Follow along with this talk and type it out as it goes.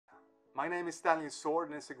My name is Daniel Swärd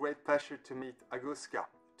and it's a great pleasure to meet Aguska,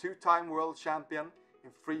 two-time world champion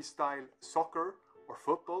in freestyle soccer or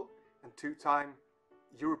football and two-time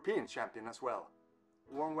European champion as well.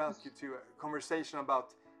 Warm welcome to a conversation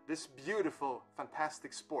about this beautiful,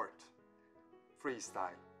 fantastic sport,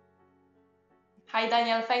 freestyle. Hi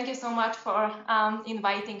Daniel, thank you so much for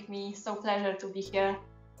inviting me. So pleasure to be here.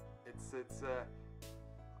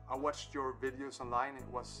 I watched your videos online. It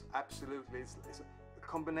was absolutely it's a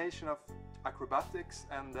combination of acrobatics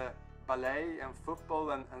and ballet and football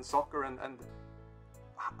and soccer and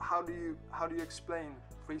how do you explain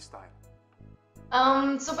freestyle?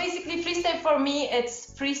 So basically freestyle for me,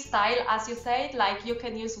 it's freestyle, as you said, like you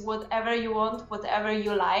can use whatever you want, whatever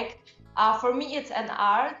you like. For me, it's an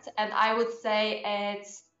art, and I would say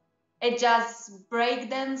it's just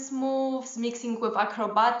breakdance moves mixing with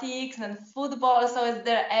acrobatics and football. So it's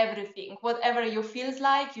there everything. Whatever you feel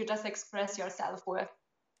like, you just express yourself with.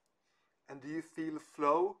 And do you feel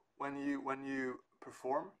flow when you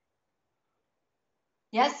perform?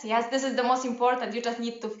 Yes, this is the most important. You just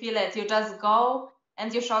need to feel it. You just go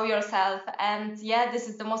and you show yourself. And yeah, this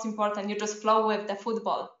is the most important. You just flow with the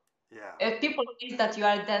football. Yeah. People feel that you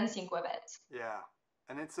are dancing with it. Yeah.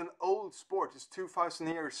 And it's an old sport. It's 2,000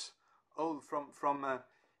 years old from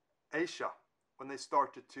Asia when they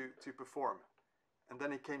started to perform. And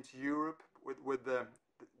then it came to Europe with the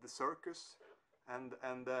circus. And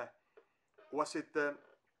was it the...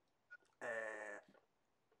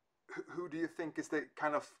 who do you think is the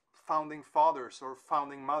kind of founding fathers or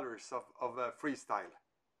founding mothers of freestyle?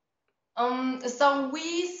 So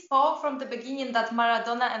we spoke from the beginning that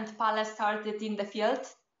Maradona and Pele started in the field.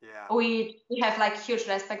 Yeah. We have like huge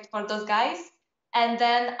respect for those guys. And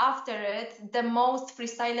then after it, the most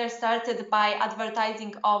freestylers started by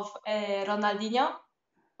advertising of Ronaldinho,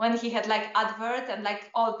 when he had like advert and like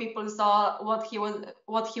all people saw what he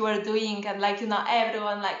were doing, and like, you know,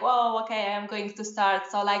 everyone like, whoa, okay, I'm going to start.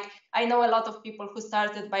 So like I know a lot of people who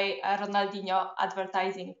started by Ronaldinho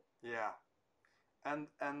advertising. Yeah.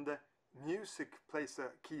 And music plays a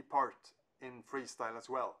key part in freestyle as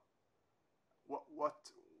well.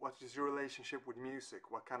 What is your relationship with music?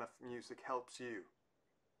 What kind of music helps you?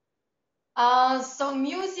 So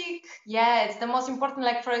music, yeah, it's the most important.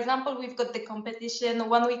 Like, for example, we've got the competition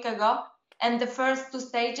 1 week ago, and the first 2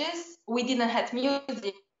 stages, we didn't have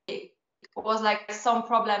music. It was like some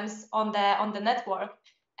problems on the network.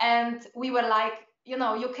 And we were like, you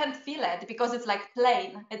know, you can't feel it because it's like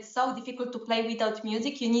plain. It's so difficult to play without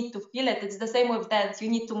music. You need to feel it. It's the same with dance. You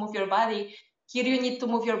need to move your body. Here you need to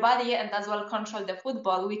move your body and as well control the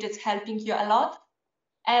football, which is helping you a lot.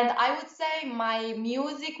 And I would say my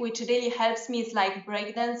music, which really helps me, is like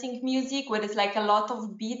breakdancing music, where it's like a lot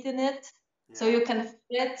of beat in it. Yeah. So you can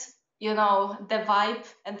feel it, you know, the vibe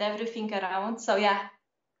and everything around. So yeah.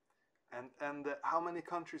 And how many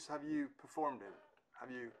countries have you performed in?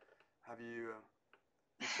 Have you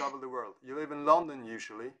traveled the world? You live in London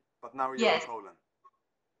usually, but now you're in Poland.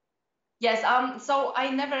 Yes. So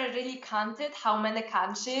I never really counted how many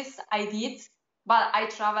countries I did, but I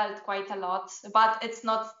traveled quite a lot. But it's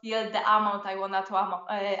not still the amount I wanted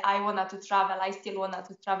to travel. I still wanted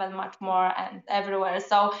to travel much more and everywhere.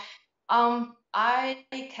 So I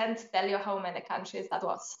can't tell you how many countries that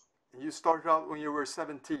was. You started out when you were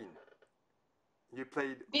 17. You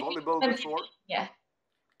played volleyball before? Yeah.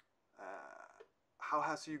 How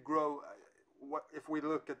has you grow? What if we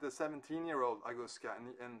look at the 17-year-old Aguska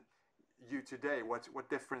and you today? What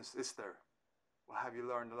difference is there? What have you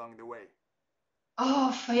learned along the way?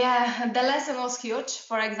 Oh yeah, the lesson was huge.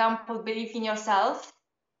 For example, believe in yourself.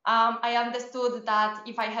 I understood that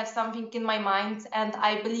if I have something in my mind and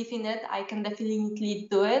I believe in it, I can definitely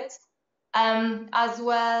do it. As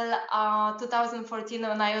well, 2014,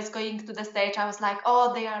 when I was going to the stage, I was like,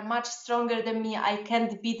 oh, they are much stronger than me. I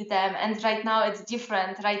can't beat them. And right now it's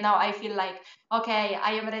different. Right now I feel like, okay,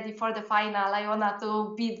 I am ready for the final. I wanna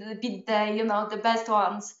to beat the, you know, the best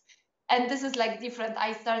ones. And this is like different.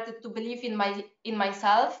 I started to believe in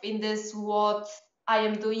myself, in this what I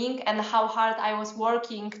am doing and how hard I was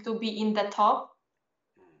working to be in the top.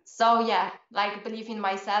 So yeah, like believe in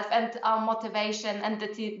myself and motivation and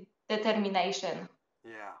determination.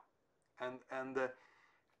 Yeah. And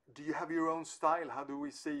do you have your own style? How do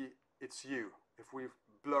we see it's you? If we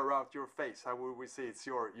blur out your face, how will we see it's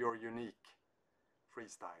your unique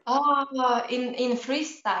freestyle? Oh, in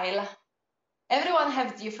freestyle, everyone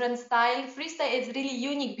has different style. Freestyle is really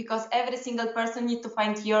unique because every single person needs to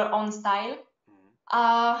find your own style.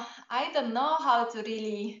 I don't know how to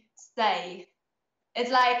really say. It's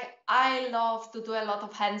like I love to do a lot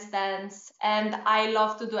of handstands and I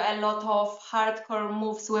love to do a lot of hardcore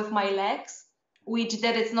moves with my legs. which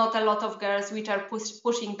there is not a lot of girls which are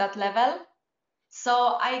pushing that level.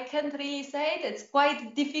 So I can't really say it. It's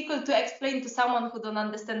quite difficult to explain to someone who don't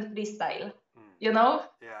understand freestyle, you know?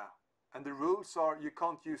 Yeah. And the rules are you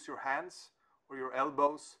can't use your hands or your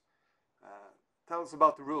elbows. Tell us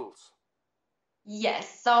about the rules.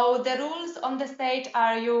 Yes. So the rules on the stage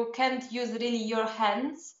are you can't use really your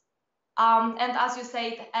hands. And as you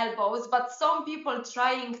said, elbows, but some people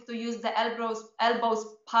trying to use the elbows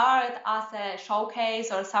part as a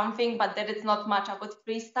showcase or something, but there is not much about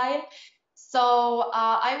freestyle. So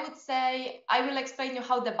I would say I will explain you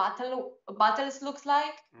how the battles looks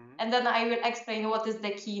like, and then I will explain what is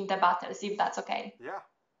the key in the battles, if that's okay. Yeah.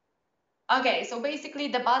 Okay, so basically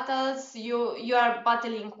the battles, you are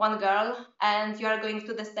battling one girl and you are going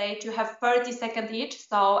to the stage. You have 30 seconds each.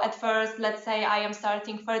 So at first, let's say I am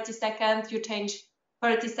starting 30 seconds, you change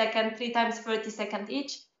 30 seconds, 3 times 30 seconds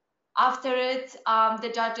each. After it,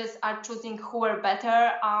 the judges are choosing who are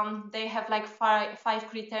better. They have like five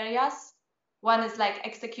criteria. One is like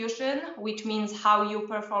execution, which means how you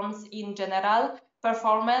perform in general,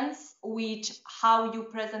 performance, which how you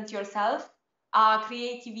present yourself.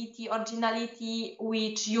 Creativity, originality,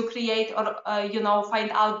 which you create or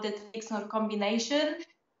find out the tricks or combination.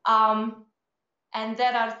 And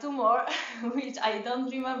there are two more, which I don't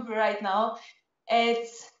remember right now.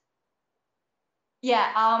 It's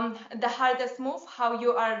the hardest move, how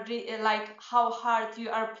you are how hard you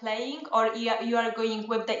are playing, or you are going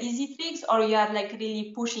with the easy tricks, or you are like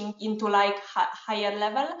really pushing into like higher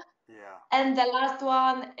level. Yeah. And the last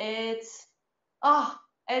one, it's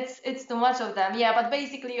too much of them. Yeah, but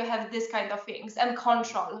basically you have this kind of things. And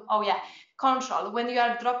control. Oh yeah, control. When you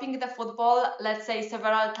are dropping the football, let's say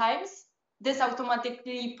several times, this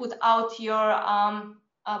automatically put out your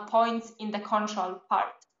points in the control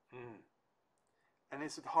part. And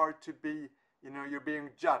is it hard to be, you're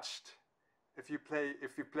being judged? If you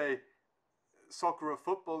play soccer or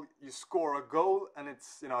football, you score a goal and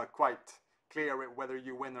it's, quite clear whether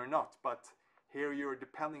you win or not. But here you're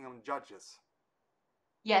depending on judges.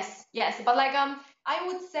 Yes, but like I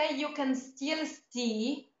would say you can still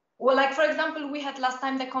see. Well, like for example, we had last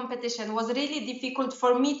time the competition was really difficult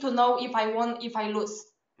for me to know if I won, if I lose,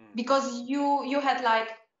 because you had like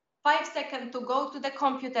 5 seconds to go to the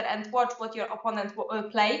computer and watch what your opponent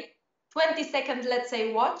play. 20 seconds, let's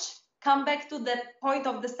say, watch, come back to the point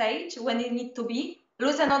of the stage when you need to be,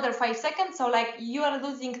 lose another 5 seconds. So like you are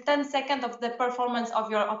losing 10 seconds of the performance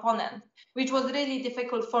of your opponent, which was really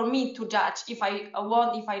difficult for me to judge if I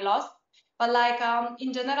won, if I lost. But like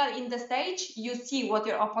in general, in the stage, you see what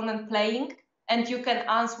your opponent playing, and you can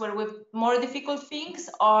answer with more difficult things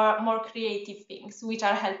or more creative things, which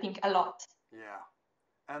are helping a lot. Yeah.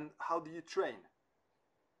 And how do you train?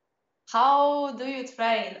 How do you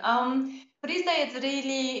train? Freestyle is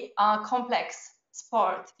really complex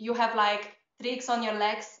sport. You have like tricks on your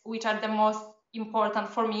legs, which are the most important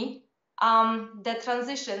for me. The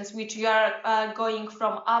transitions, which you are going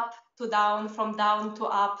from up to down, from down to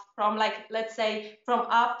up, from like, let's say, from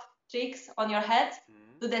up tricks on your head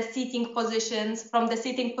to the sitting positions, from the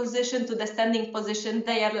sitting position to the standing position.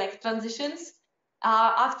 They are like transitions.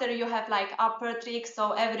 After you have like upper tricks,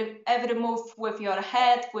 so every move with your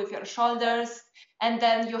head, with your shoulders, and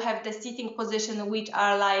then you have the sitting position, which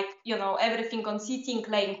are like, everything on sitting,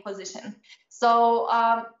 laying position. So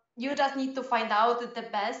you just need to find out the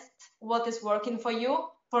best, what is working for you.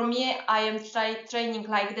 For me, I am training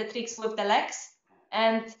like the tricks with the legs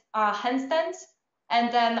and handstands,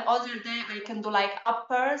 and then other day I can do like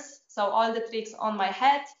uppers, so all the tricks on my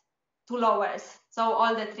head, to lowers, so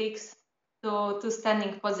all the tricks to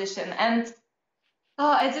standing position. And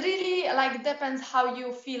it really like depends how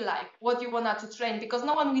you feel, like what you want to train, because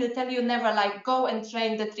no one will tell you never like go and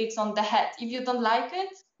train the tricks on the head. If you don't like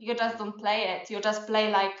it, you just don't play it. You just play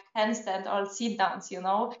like handstand or sit downs,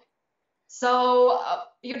 So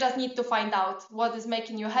you just need to find out what is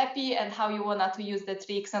making you happy and how you want to use the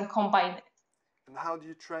tricks and combine it. And how do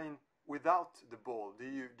you train without the ball?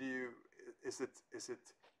 Is it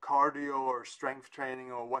cardio or strength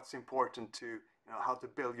training, or what's important to how to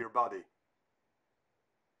build your body?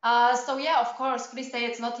 So yeah, of course, freestyle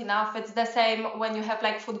it's not enough. It's the same when you have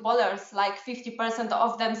like footballers, like 50%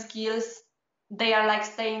 of them skills, they are like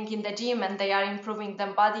staying in the gym and they are improving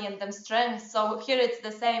them body and them strength. So here it's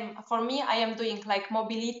the same. For me, I am doing like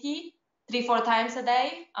mobility 3-4 times a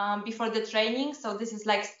day before the training. So this is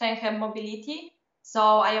like strength and mobility. So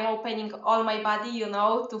I am opening all my body,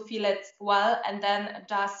 to feel it well, and then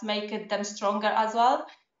just make it them stronger as well.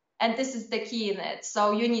 And this is the key in it.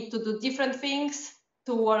 So you need to do different things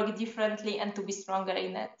to work differently and to be stronger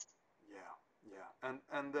in it. Yeah.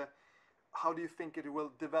 And how do you think it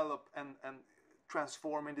will develop and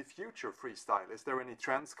transform in the future freestyle? Is there any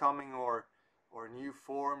trends coming, or new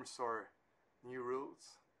forms or new rules?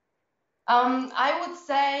 I would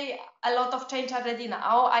say a lot of change already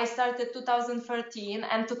now. I started 2013,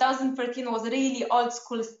 and 2013 was really old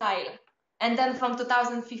school style. And then from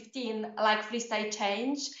 2015, like freestyle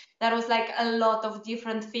changed. There was like a lot of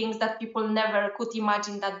different things that people never could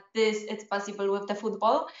imagine that this is possible with the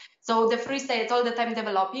football. So the freestyle is all the time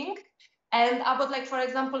developing. And about like, for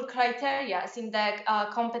example, criteria in the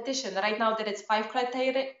competition. Right now there is 5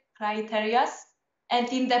 criteria. And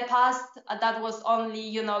in the past, that was only,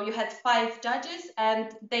 you know, you had 5 judges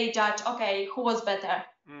and they judge, okay, who was better?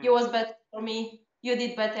 You was better for me, you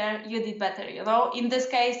did better, you know. In this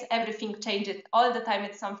case, everything changes. All the time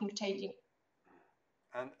it's something changing.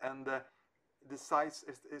 And the size,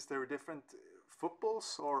 is there different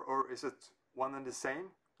footballs, or is it one and the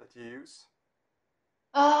same that you use?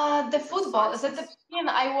 The football. So at the beginning,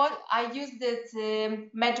 I used the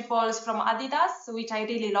match balls from Adidas, which I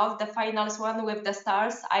really love. The finals one with the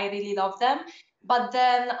stars, I really love them. But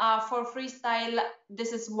then for freestyle,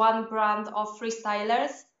 this is one brand of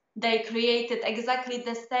freestylers. They created exactly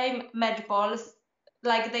the same match balls,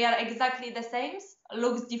 like they are exactly the same,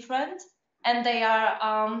 looks different, and they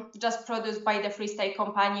are just produced by the freestyle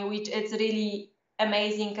company, which is really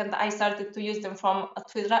amazing. And I started to use them from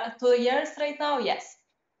 2 years right now. Yes.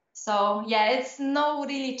 So yeah, it's no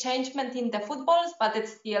really changement in the footballs, but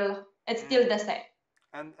it's still the same.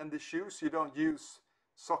 And the shoes, you don't use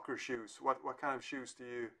soccer shoes. What kind of shoes do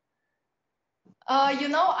you? You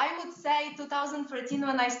know, I would say 2013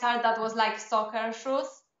 when I started, that was like soccer shoes,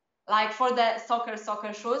 like for the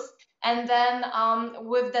soccer shoes. And then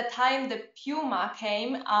with the time, the Puma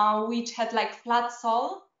came, which had like flat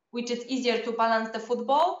sole, which is easier to balance the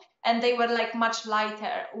football, and they were like much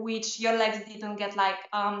lighter, which your legs didn't get like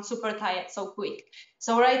super tired so quick.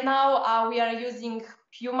 So right now we are using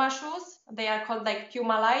Puma shoes. They are called like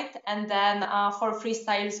Puma Light, and then for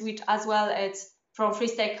freestyles, which as well it's from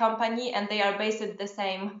freestyle company, and they are based the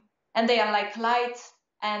same, and they are like light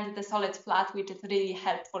and the solid flat, which is really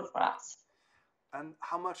helpful for us. And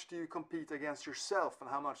how much do you compete against yourself, and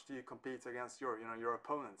how much do you compete against your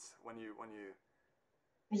opponents when you?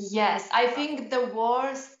 Yes, I think the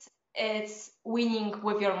worst is winning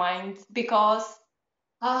with your mind, because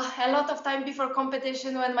a lot of time before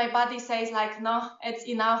competition, when my body says like, no, it's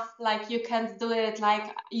enough, like you can't do it,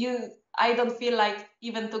 like I don't feel like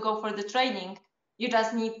even to go for the training. You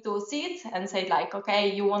just need to sit and say like,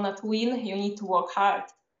 okay, you want to win, you need to work hard.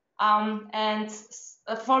 And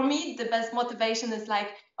for me, the best motivation is like,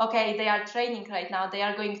 okay, they are training right now, they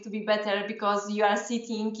are going to be better because you are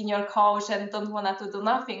sitting in your couch and don't want to do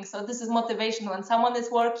nothing. So this is motivation. When someone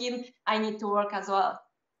is working, I need to work as well.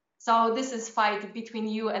 So this is fight between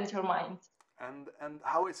you and your mind. And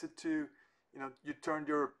how is it to, you turned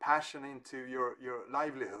your passion into your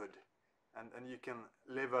livelihood, and you can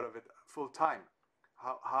live out of it full time.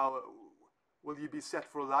 How will you be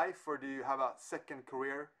set for life, or do you have a second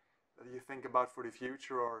career that you think about for the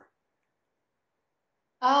future, or?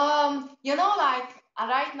 You know, like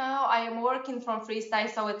right now I am working from freestyle,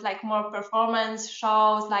 so it's like more performance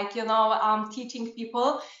shows, like, you know, teaching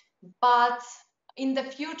people. But in the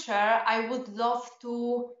future, I would love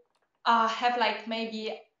to have like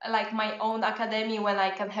maybe like my own academy when I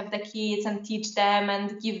can have the kids and teach them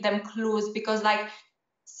and give them clues, because like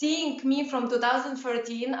seeing me from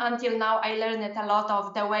 2013 until now, I learned a lot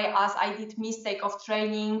of the way as I did mistake of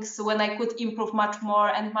trainings when I could improve much more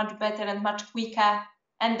and much better and much quicker,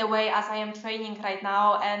 and the way as I am training right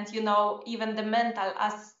now, and you know, even the mental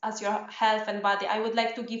as your health and body. I would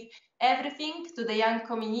like to give everything to the young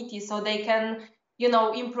community so they can, you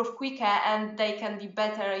know, improve quicker and they can be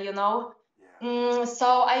better, you know. Yeah.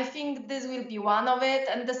 So I think this will be one of it.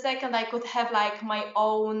 And the second, I could have like my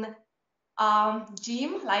own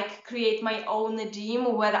gym, like create my own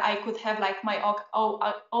gym where I could have like my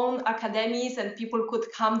own academies and people could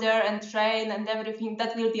come there and train and everything.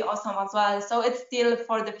 That will be awesome as well. So it's still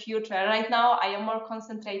for the future. Right now, I am more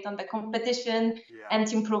concentrate on the competition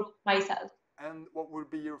and improve myself. And what would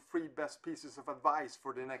be your 3 best pieces of advice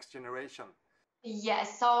for the next generation?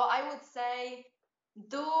 Yes, so I would say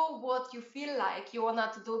do what you feel like you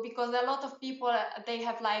want to do, because a lot of people, they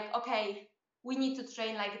have like, okay, we need to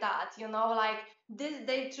train like that, you know, like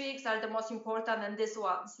day tricks are the most important, and these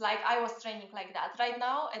ones, like I was training like that. Right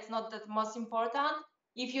now, it's not the most important.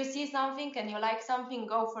 If you see something and you like something,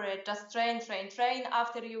 go for it. Just train.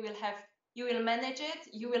 After you will manage it.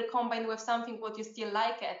 You will combine with something what you still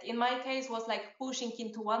like it. In my case, was like pushing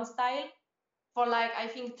into one style. For like, I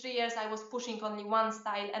think 3 years, I was pushing only one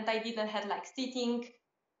style, and I didn't have like sitting.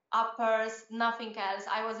 uppers, nothing else.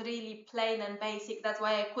 I was really plain and basic. That's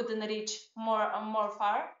why I couldn't reach more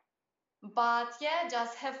far. But yeah,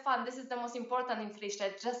 just have fun. This is the most important in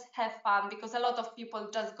freestyle. Just have fun, because a lot of people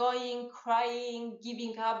just going, crying,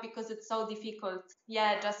 giving up because it's so difficult.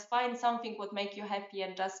 Yeah, just find something would make you happy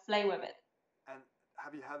and just play with it. And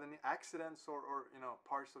have you had any accidents or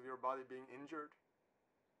parts of your body being injured?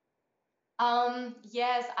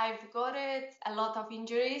 Yes, I've got it. A lot of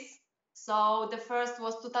injuries. So the first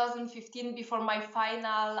was 2015 before my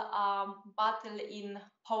final battle in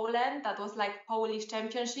Poland. That was like Polish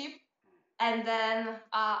championship. And then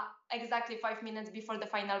exactly 5 minutes before the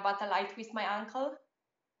final battle, I twist my ankle,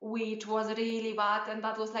 which was really bad. And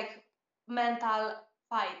that was like mental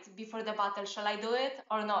fight before the battle. Shall I do it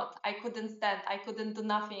or not? I couldn't stand. I couldn't do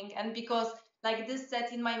nothing. And because like this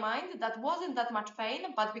set in my mind, that wasn't that much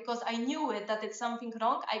pain, but because I knew it, that it's something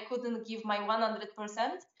wrong, I couldn't give my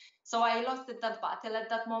 100%. So I lost that battle at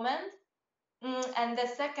that moment. And the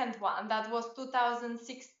second one, that was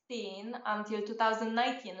 2016 until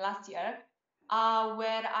 2019, last year,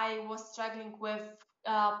 where I was struggling with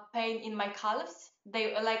pain in my calves.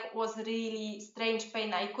 They like was really strange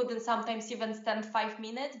pain. I couldn't sometimes even stand 5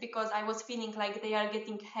 minutes because I was feeling like they are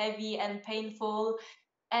getting heavy and painful.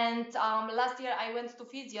 And last year I went to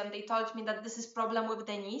physio and they told me that this is problem with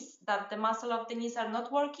the knees, that the muscle of the knees are not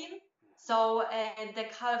working. So the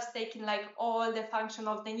calves taking like all the function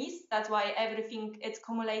of the knees. That's why everything is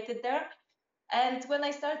accumulated there. And when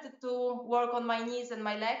I started to work on my knees and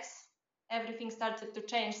my legs, everything started to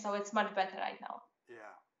change. So it's much better right now.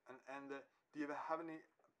 Yeah. And do you have any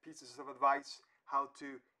pieces of advice how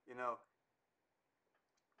to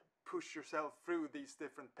push yourself through these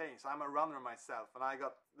different pains? I'm a runner myself, and I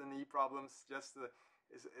got the knee problems. Just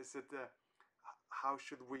how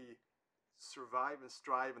should we survive and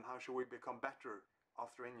strive, and how should we become better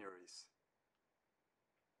after injuries?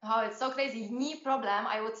 Oh, it's so crazy. Knee problem,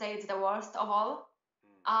 I would say it's the worst of all.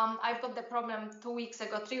 I've got the problem 3 weeks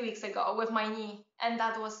ago with my knee, and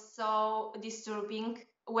that was so disturbing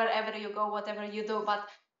wherever you go, whatever you do. But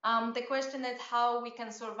the question is how we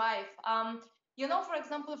can survive. For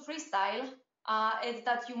example, freestyle is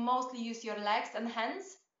that you mostly use your legs and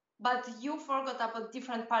hands, but you forgot about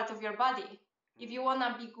different part of your body. If you want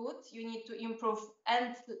to be good, you need to improve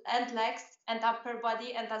and legs and upper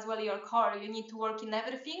body and as well your core. You need to work in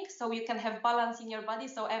everything so you can have balance in your body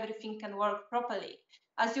so everything can work properly.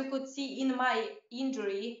 As you could see in my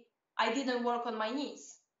injury, I didn't work on my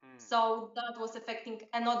knees. So that was affecting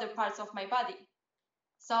another parts of my body.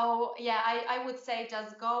 So yeah, I would say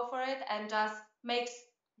just go for it and just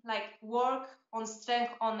work on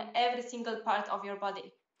strength on every single part of your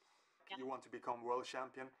body. You want to become world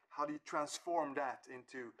champion. How do you transform that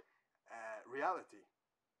into reality?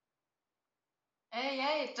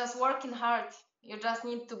 Yeah, just working hard. You just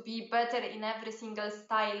need to be better in every single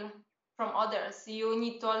style from others. You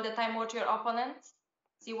need to all the time watch your opponents,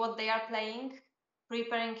 see what they are playing,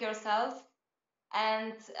 preparing yourself,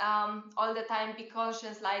 and all the time be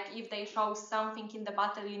conscious, like if they show something in the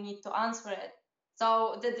battle, you need to answer it.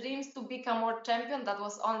 So the dreams to become world champion, that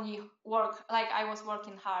was only work, like I was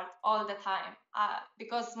working hard all the time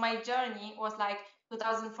because my journey was like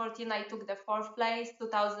 2014 I took the 4th place,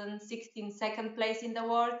 2016 2nd place in the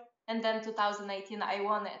world, and then 2018 I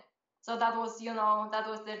won it. So that was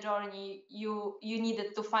the journey. You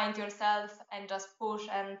needed to find yourself and just push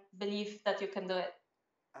and believe that you can do it.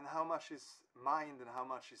 And how much is mind and how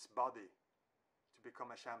much is body to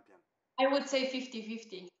become a champion? I would say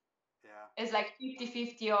 50-50. Yeah. It's like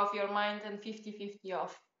 50-50 of your mind and 50-50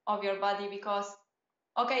 of your body, because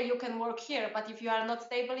okay, you can work here, but if you are not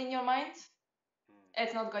stable in your mind,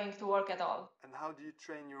 it's not going to work at all. And how do you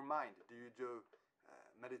train your mind? Do you do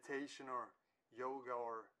meditation or yoga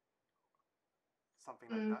or something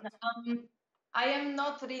like that? I am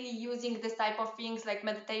not really using this type of things like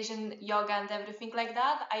meditation, yoga, and everything like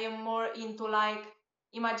that. I am more into like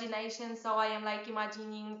imagination. So I am like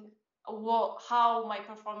imagining how my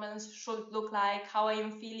performance should look like, how I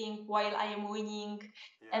am feeling while I am winning,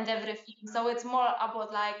 and everything. So it's more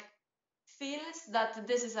about like feels that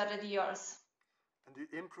this is already yours. And do you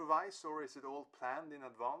improvise, or is it all planned in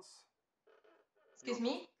advance? Excuse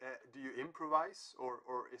me? Do you improvise,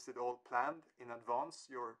 or is it all planned in advance,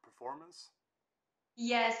 your performance?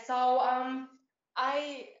 Yes, so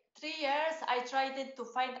 3 years I tried it to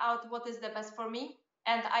find out what is the best for me,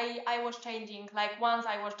 and I was changing. Like once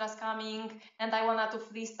I was just coming and I wanted to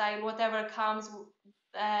freestyle whatever comes.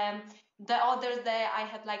 The other day I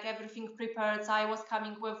had like everything prepared, so I was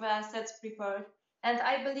coming with sets prepared. And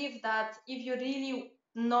I believe that if you really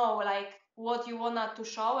know like what you wanted to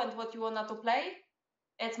show and what you wanted to play,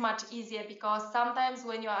 it's much easier, because sometimes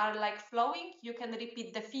when you are like flowing, you can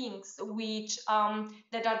repeat the things which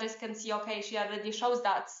the judges can see, okay, she already shows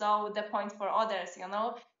that, so the point for others, you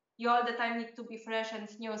know. You all the time need to be fresh and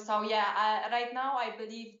new. So yeah, right now I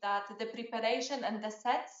believe that the preparation and the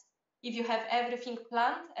sets, if you have everything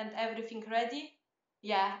planned and everything ready,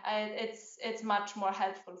 yeah, it's much more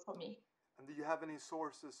helpful for me. And do you have any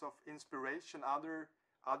sources of inspiration, other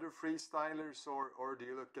freestylers, or do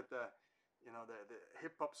you look at the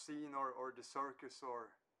hip hop scene or the circus or?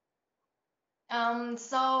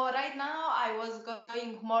 So right now I was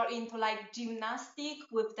going more into like gymnastic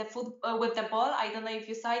with the with the ball. I don't know if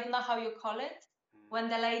you saw, I don't know how you call it. When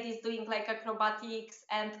the lady is doing like acrobatics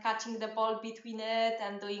and catching the ball between it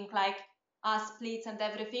and doing like splits and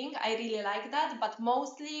everything. I really like that. But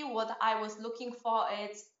mostly what I was looking for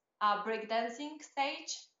is a breakdancing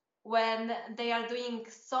stage, when they are doing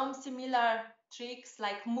some similar tricks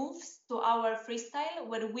like moves to our freestyle,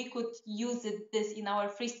 where we could use this in our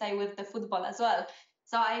freestyle with the football as well.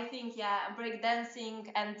 So I think, yeah,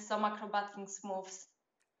 breakdancing and some acrobatics moves,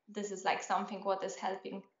 this is like something what is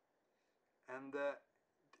helping. And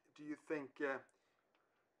do you think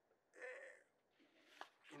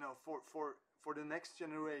for the next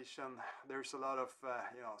generation, there's a lot of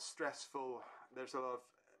stressful, there's a lot of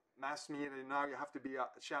mass media now. You have to be a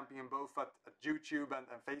champion both at YouTube and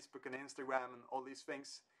Facebook and Instagram and all these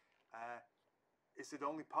things. Is it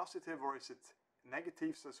only positive, or is it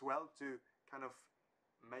negatives as well, to kind of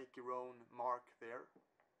make your own mark there?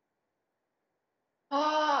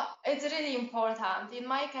 It's really important. In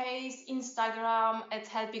my case, Instagram, it's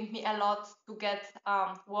helping me a lot to get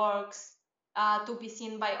works, to be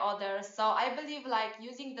seen by others. So I believe like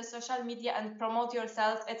using the social media and promote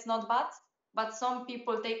yourself, it's not bad. But some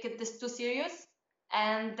people take it this too serious,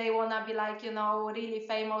 and they wanna be like, you know, really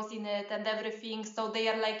famous in it and everything. So they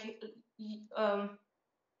are like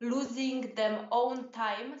losing their own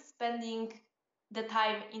time, spending the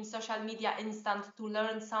time in social media instant to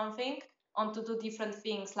learn something and to do different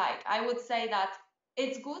things. Like, I would say that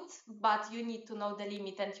it's good, but you need to know the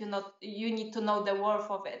limit, and you need to know the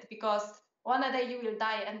worth of it, because one day you will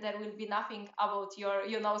die and there will be nothing about your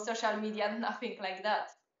social media, nothing like that.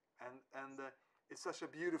 And it's such a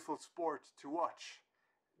beautiful sport to watch.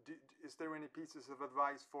 Is there any pieces of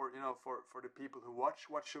advice for for the people who watch?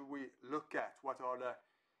 What should we look at? What are the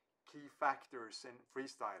key factors in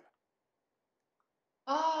freestyle?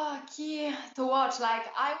 Key to watch. Like,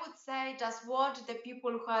 I would say just watch the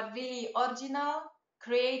people who are really original,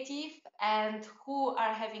 creative, and who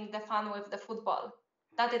are having the fun with the football.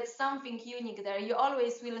 That it's something unique there. You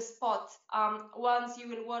always will spot, once you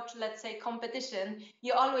will watch, let's say, competition,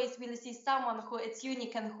 you always will see someone who it's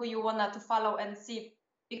unique and who you wanna to follow and see,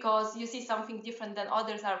 because you see something different than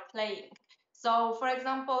others are playing. So, for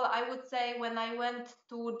example, I would say when I went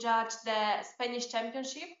to judge the Spanish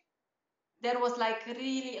championship, there was like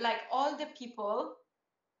really like all the people,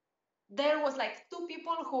 there was like two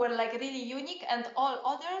people who were like really unique, and all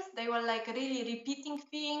others, they were like really repeating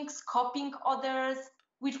things, copying others,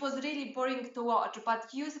 which was really boring to watch. But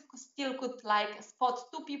you still could like spot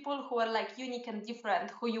two people who were like unique and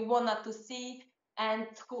different, who you wanted to see, and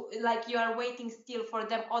who like you are waiting still for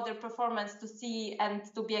them other performance to see and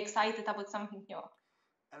to be excited about something new.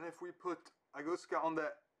 And if we put Aguska on the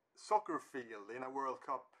soccer field in a World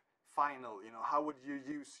Cup final, how would you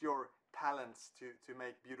use your talents to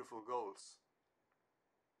make beautiful goals?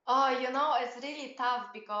 It's really tough,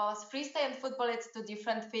 because freestyle and football, it's two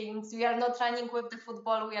different things. We are not running with the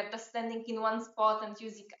football, we are just standing in one spot and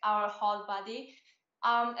using our whole body.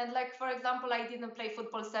 And like, for example, I didn't play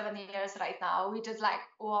football 7 years right now, which is like,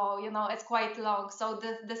 wow, it's quite long. So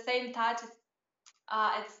the same touch,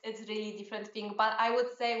 it's really different thing. But I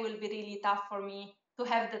would say it will be really tough for me to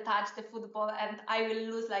have the touch, the football, and I will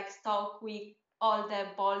lose like so quick all the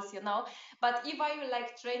balls. But if I will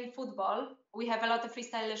like train football, we have a lot of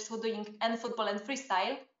freestylers who doing and football and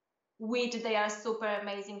freestyle, which they are super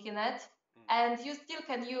amazing in it. And you still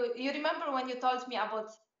can, you remember when you told me about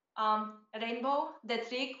rainbow, the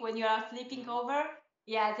trick when you are flipping over?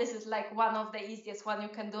 Yeah, this is like one of the easiest one you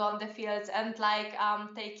can do on the fields. And like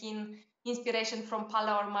taking inspiration from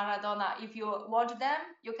Pala or Maradona, if you watch them,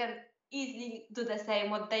 you can easily do the same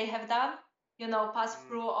what they have done, pass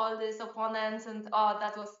through all these opponents, and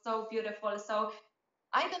that was so beautiful. So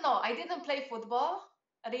I don't know, I didn't play football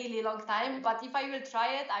a really long time, but if I will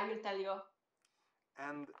try it, I will tell you.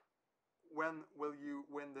 And when will you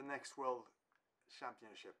win the next World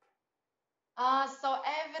Championship? So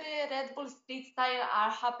every Red Bull Street Style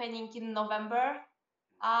are happening in November.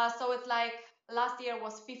 So it's like last year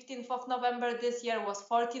was 15th of November, this year was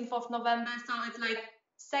 14th of November. So it's like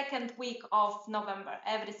second week of November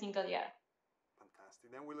every single year.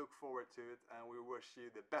 Fantastic. Then we look forward to it, and we wish you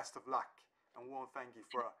the best of luck, and we want to thank you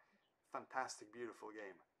for a fantastic, beautiful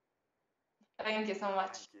game. Thank you so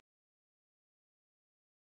much. Thank you.